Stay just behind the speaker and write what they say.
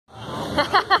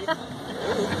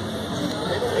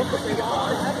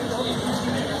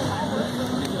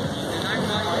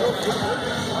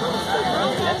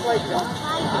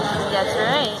That's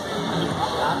right.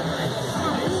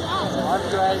 Arm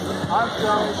drag, arm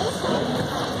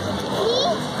drag.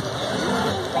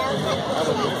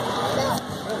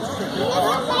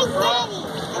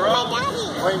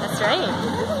 That's right.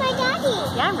 Look at my daddy.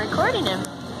 Yeah, I'm recording him.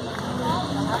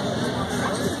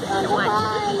 Watch.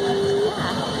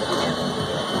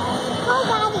 Go,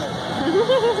 daddy.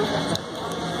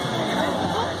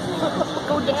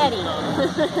 Go, daddy.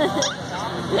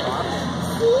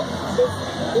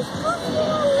 He's pushing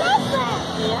a leopard.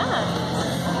 Yeah.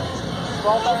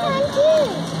 This one too.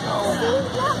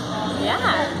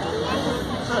 Yeah.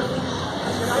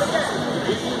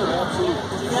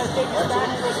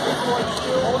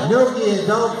 Nogi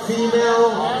adult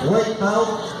female white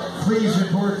belt, please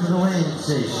report to the weighing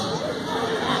station.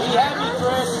 Be happy,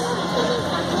 Kris.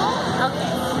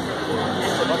 Okay.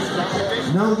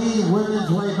 Nogi women's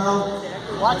white belt,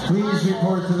 please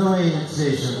report to the weighing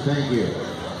station. Thank you.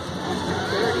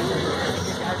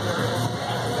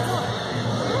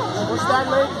 Push that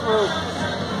leg through.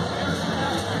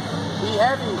 Be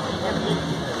heavy.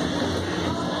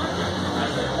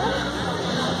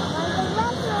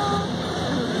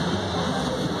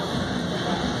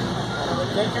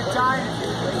 Take your time.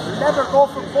 Remember, go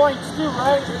for points too,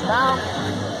 right? Down.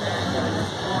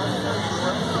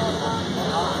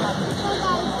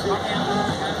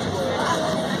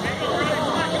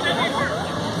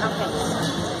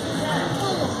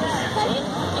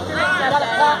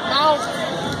 Bounce.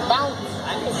 Bounce.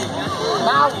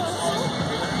 Bounce.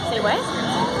 Say what?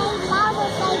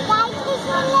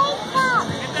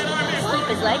 Keep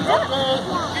his legs up?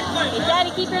 Hey,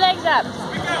 Daddy, keep your legs up.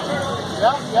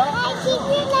 Yep, yep. Keep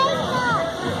your legs up.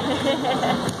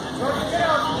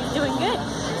 He's doing good.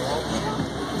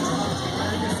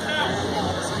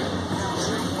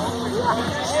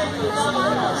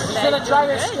 He's going to try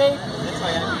to escape.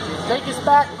 Take his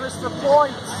back, Kris, for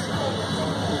points.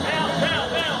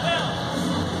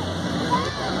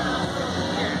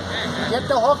 Get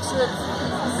the hooks in.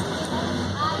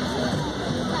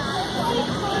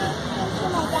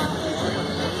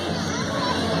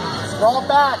 Roll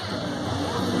back.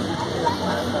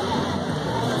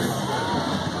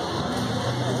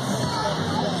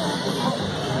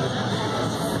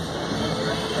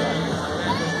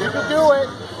 You can do it.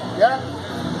 Yeah.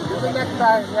 Do the next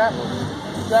time. Yeah.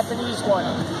 Japanese one.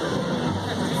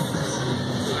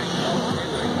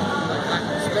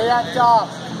 Stay on top.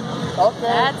 Okay.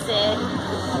 That's it.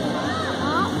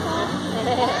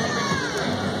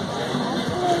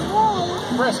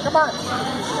 Kris, come on.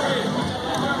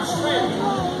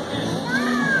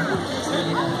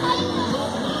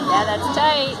 Yeah, that's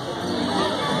tight.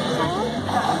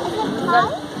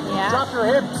 Yeah. Drop your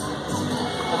hips.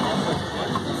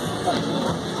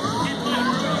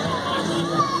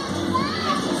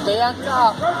 Stay on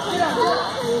top.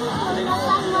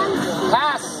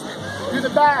 Pass. To the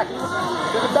back.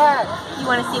 To the back. You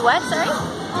want to see what? Sorry?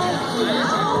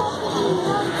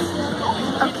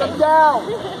 Keep them down.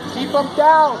 Keep them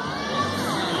down.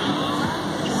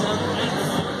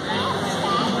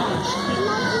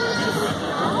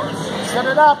 Set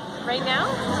it up. Right now?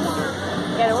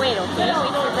 You gotta wait, okay?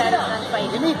 Wait till that is not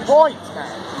fighting. You need points,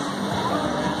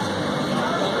 man.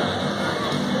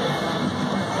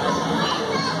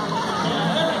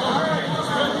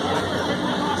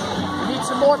 You need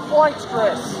some more points,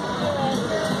 Kris.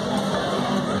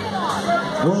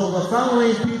 Will the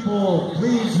following people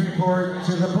please report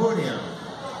to the podium?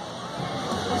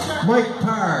 Mike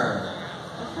Parr,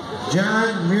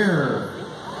 John Muir,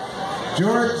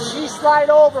 George She slide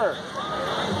over.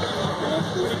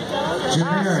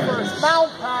 Jimenez.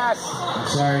 Mount pass. I'm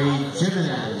sorry,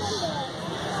 Jimenez.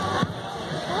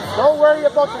 Don't worry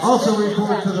about the Also submission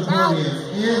report yet. to the Mount. podium,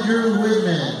 Andrew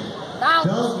Whitman, Mount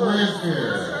Doug first.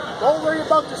 Lanfear, Don't worry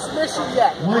about the submission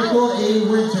yet. Michael A.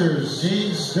 Winters,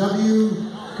 James W.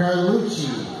 Carlucci,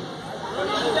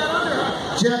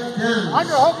 Jeff Dennis,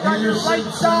 Underhook on your Anderson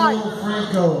right side. Samuel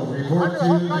Franco, report to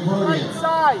Underhook the on your right podium.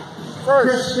 side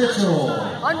first. Chris Mitchell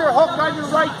Underhook on your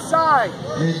right side.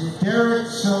 and Derek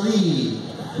Salih,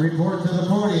 report to the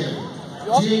podium.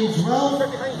 James Ralph,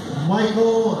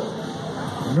 Michael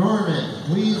Norman,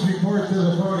 please report to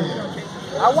the podium.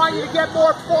 I want you to get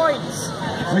more points.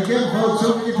 Again, folks,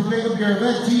 don't forget to pick up your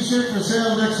event t-shirt for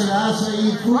sale next to the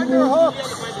Acai Food Booth.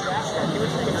 Underhooks.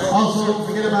 Also, don't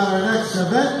forget about our next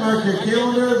event. Mark your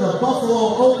calendar. The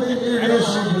Buffalo Open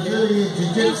International Brazilian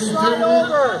Jiu-Jitsu Slide Tournament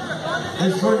over.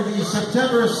 is going to be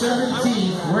September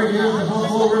 17th, right here at the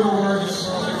Buffalo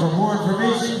RiverWorks For more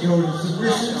information, go to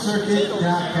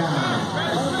submissionscircuit.com.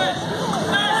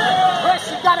 Kris,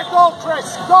 you gotta go,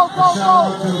 Kris. Go, go, Shout go.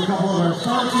 out to a couple of our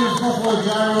sponsors, Buffalo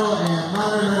Gyro and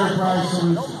Modern Enterprise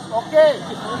Solutions. Okay,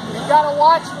 you gotta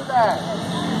watch for that.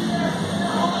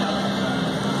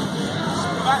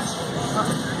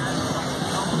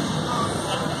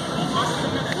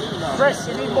 Kris,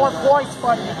 you need more points,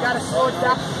 buddy. You gotta slow it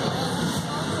down.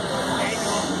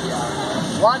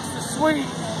 Watch the sweep.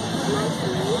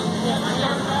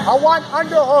 I want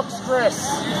underhooks, Kris.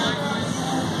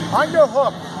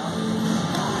 Underhook.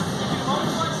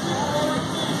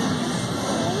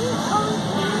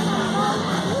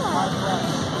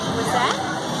 What's that?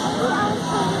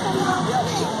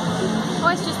 Oh,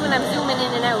 it's just when I'm zooming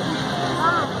in and out.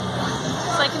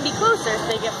 So I can be closer if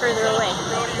they get further away.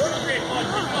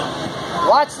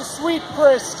 Watch the sweep,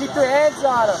 Kris. Keep your hands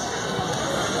on him.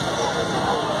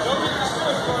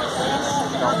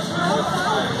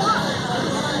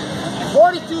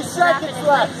 "42 seconds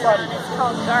left, buddy. It's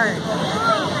called guard.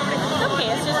 It's okay,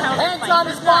 it's just how Hands on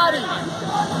his body.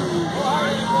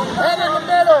 Head in the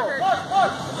middle.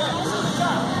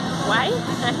 Why?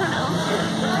 I don't know.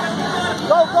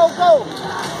 Go, go, go.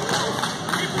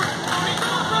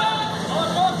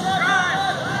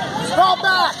 Scroll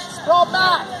back. Scroll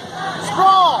back.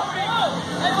 Scroll.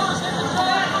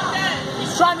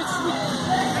 He's trying to sweep.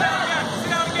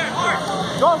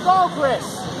 Go, go, Kris.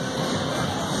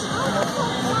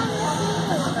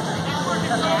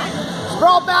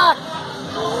 Scroll back.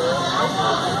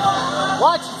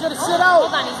 Watch, he's gonna sit out.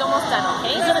 Hold on, he's almost done,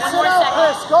 okay? He's gonna One sit more out, second.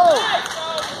 Kris. Go.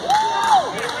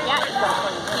 Yeah,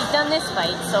 he's done this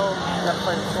fight, so...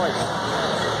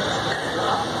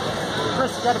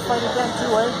 Kris, you gotta fight again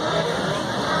too, eh?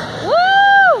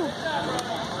 Woo!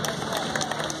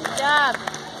 Good job.